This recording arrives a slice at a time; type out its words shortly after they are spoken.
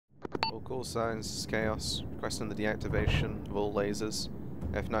All call signs, Chaos, requesting the deactivation of all lasers.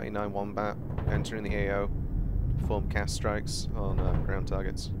 F-99 Wombat, entering the AO, perform cast strikes on ground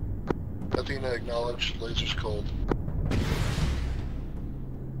targets. Athena acknowledged, lasers cold.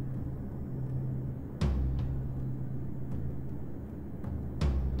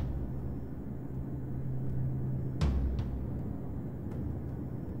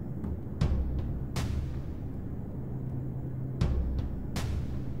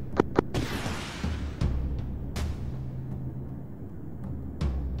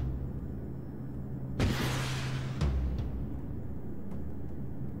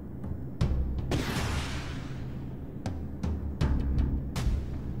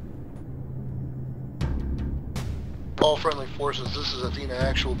 All friendly forces, this is Athena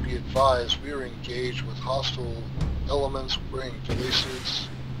Actual, be advised, we are engaged with hostile elements wearing ghillie suits,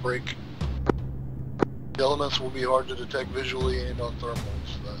 break. The elements will be hard to detect visually and on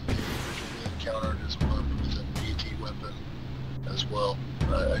thermals. The individual being encountered is armed with an AT weapon as well.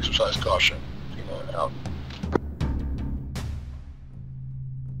 Exercise caution. Athena out.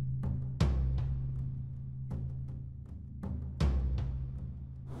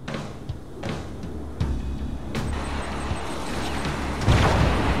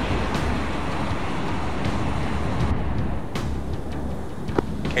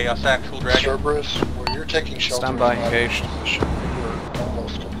 Chaos Actual, Dragon. Cerberus, where you're taking shelter. Stand by, engaged. Position, you're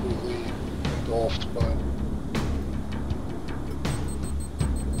almost completely engulfed by.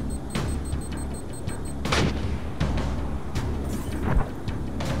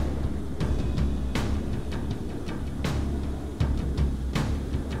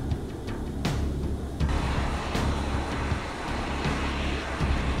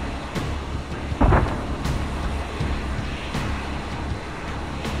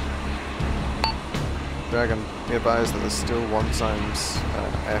 Dragon, be advised that there's still 1 times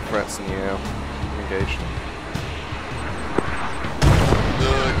air threats in the AO. Engaged.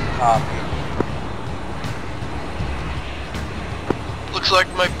 Good copy. Looks like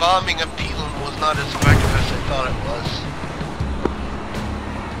my bombing of Pelan was not as effective as I thought it was.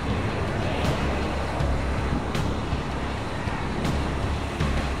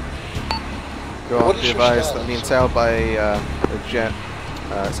 Go on, be advised that being tailed by a jet.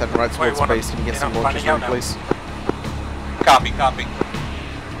 It's heading right towards base. Can you get some launches ready, please? Copy, copy.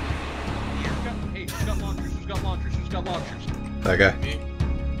 Hey, who's got launchers? Who's got launchers? Who's got launchers? That guy.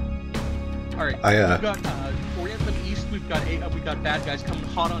 Alright, we've got Orient and East, we've got bad guys coming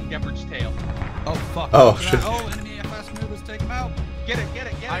hot on Gepard's tail. Oh fuck. Oh shit. Oh, enemy FS movers, take him out. Get it.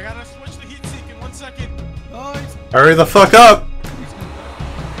 I gotta switch the heat seek in 1 second. Oh, he's... Hurry the fuck up!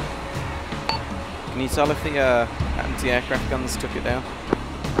 Can you tell if the anti-aircraft guns took it down?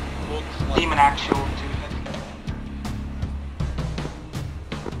 Demon Actual to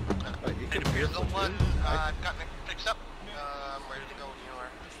It appears the one I've gotten it fixed up. I'm ready to go when you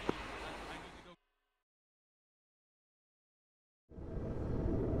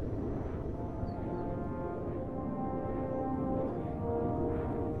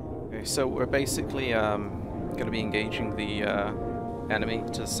are. Okay, so we're basically going to be engaging the enemy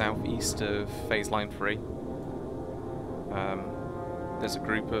to the southeast of phase line 3. There's a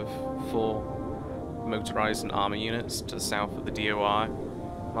group of 4 motorized and armor units to the south of the DOI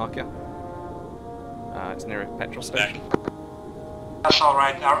marker. It's near a petrol station. That's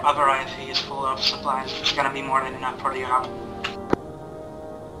alright, our other IFE is full of supplies. It's gonna be more than enough for the op.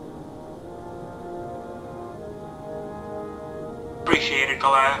 Appreciate it,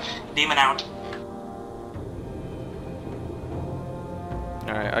 Goliath. Demon out.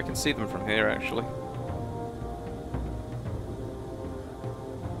 Alright, I can see them from here actually.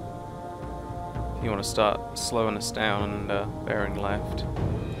 If you want to start slowing us down and bearing left,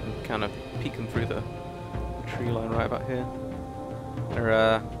 and kind of peeking through the tree line right about here.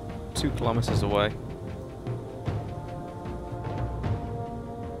 They're 2 kilometers away.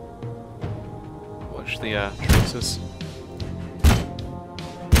 Watch the tracers.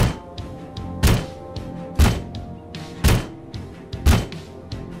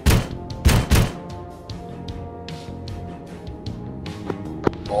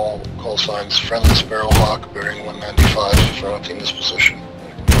 All call signs, friendly Sparrowhawk bearing 195 from Athena's position.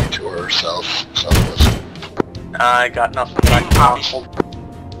 To her southwest. I got nothing.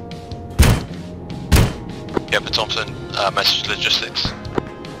 Yep, Thompson, message logistics.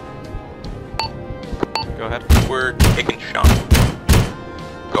 Go ahead. We're taking shot.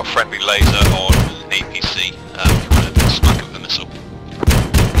 Got a friendly laser on an APC, if you want to smack it with a missile.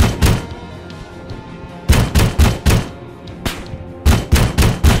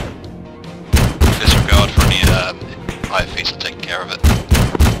 Disregard for any IFVs to take care of it.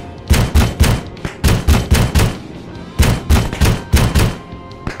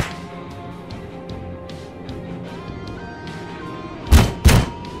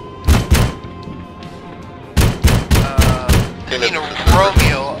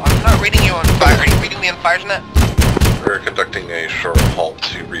 Romeo, I'm not reading you on fire. Are you reading me on FireNet? We're conducting a short halt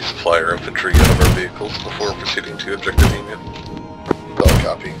to resupply our infantry out of our vehicles before proceeding to objective Demon. Solid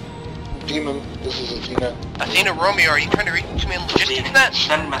copy. Demon, this is Athena. Athena, Romeo, are you trying to reach me on logistics net?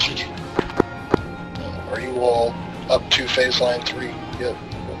 Send message. Are you all up to phase line 3 yet?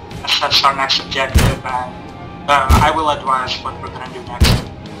 That's our next objective, and I will advise what we're gonna do next.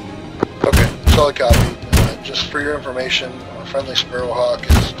 Okay, solid copy. Just for your information, our friendly Sparrowhawk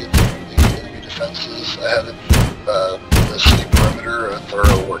is giving the enemy defenses ahead of the city perimeter a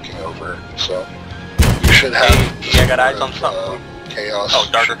thorough working over. So you should have I got eyes on something. Chaos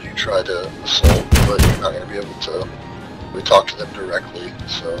darker. should you try to assault, but you're not going to be able to really talk to them directly.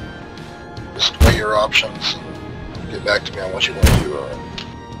 So just weigh your options and get back to me on what you want to do.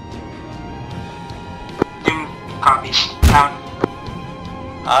 Copies. Down.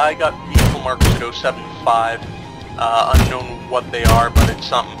 I got vehicle markers at 075. Unknown what they are, but it's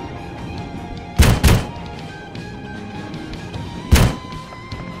something.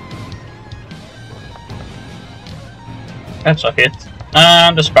 That's a hit.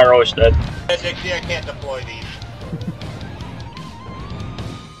 And the Sparrow is dead. I can't deploy these.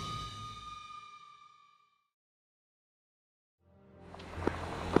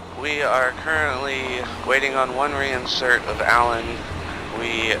 We are currently waiting on one reinsert of Allen.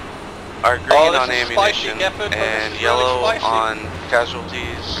 We are green on ammunition and yellow on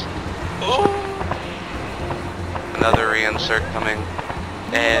casualties. Another reinsert coming.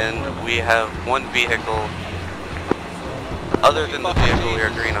 And we have one vehicle. Other than the vehicle, we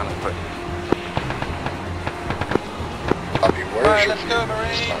are green on foot. Copy, where is your Let's go,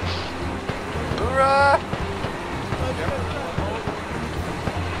 Marine! Hoorah!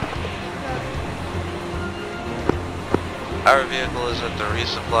 Our vehicle is at the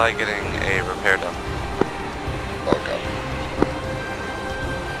resupply getting a repair done. Okay.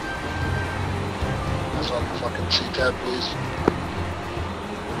 That's on the fucking C-tab, please.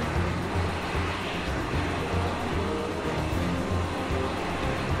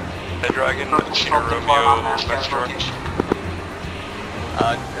 Dragon, Athena Romeo, Metro.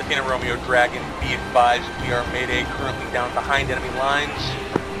 Athena Romeo, Dragon, be advised, we are Mayday, currently down behind enemy lines.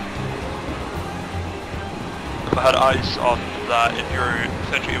 I had eyes on that. If you're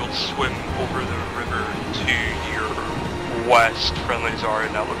essentially able to swim over the river to your west, friendlies are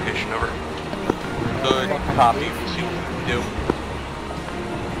in that location, over. Good copy, see what we can do.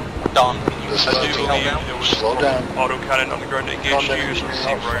 Dom, can you This do is hell down? It was Slow down. autocannon on the ground to engage you,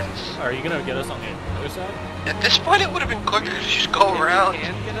 receive rounds. Are you gonna get us on the other side? At this point, it would have been quicker to just go around. If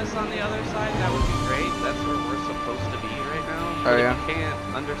you can get us on the other side, that would be great. That's where we're supposed to be right now. Oh, yeah? If you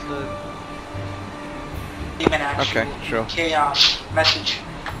can't, understood. Demon action. Okay, sure. Chaos. Message.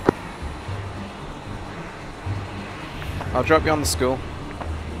 I'll drop you on the school.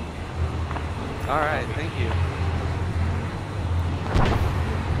 Alright, thank you.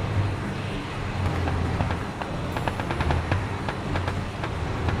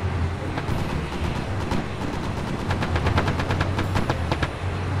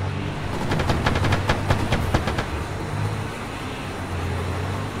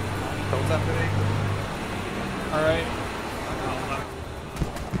 Alright.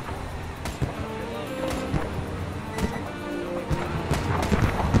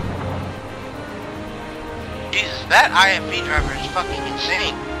 Jesus, that IFV driver is fucking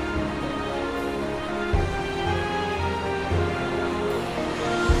insane.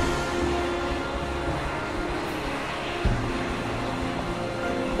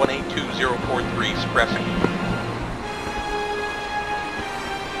 (182.043) suppressing.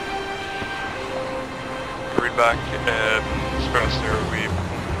 Read back, express there, we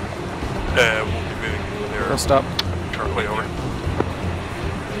won't be moving there Full stop. shortly, over.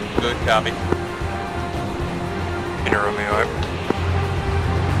 Good copy. Athena Romeo,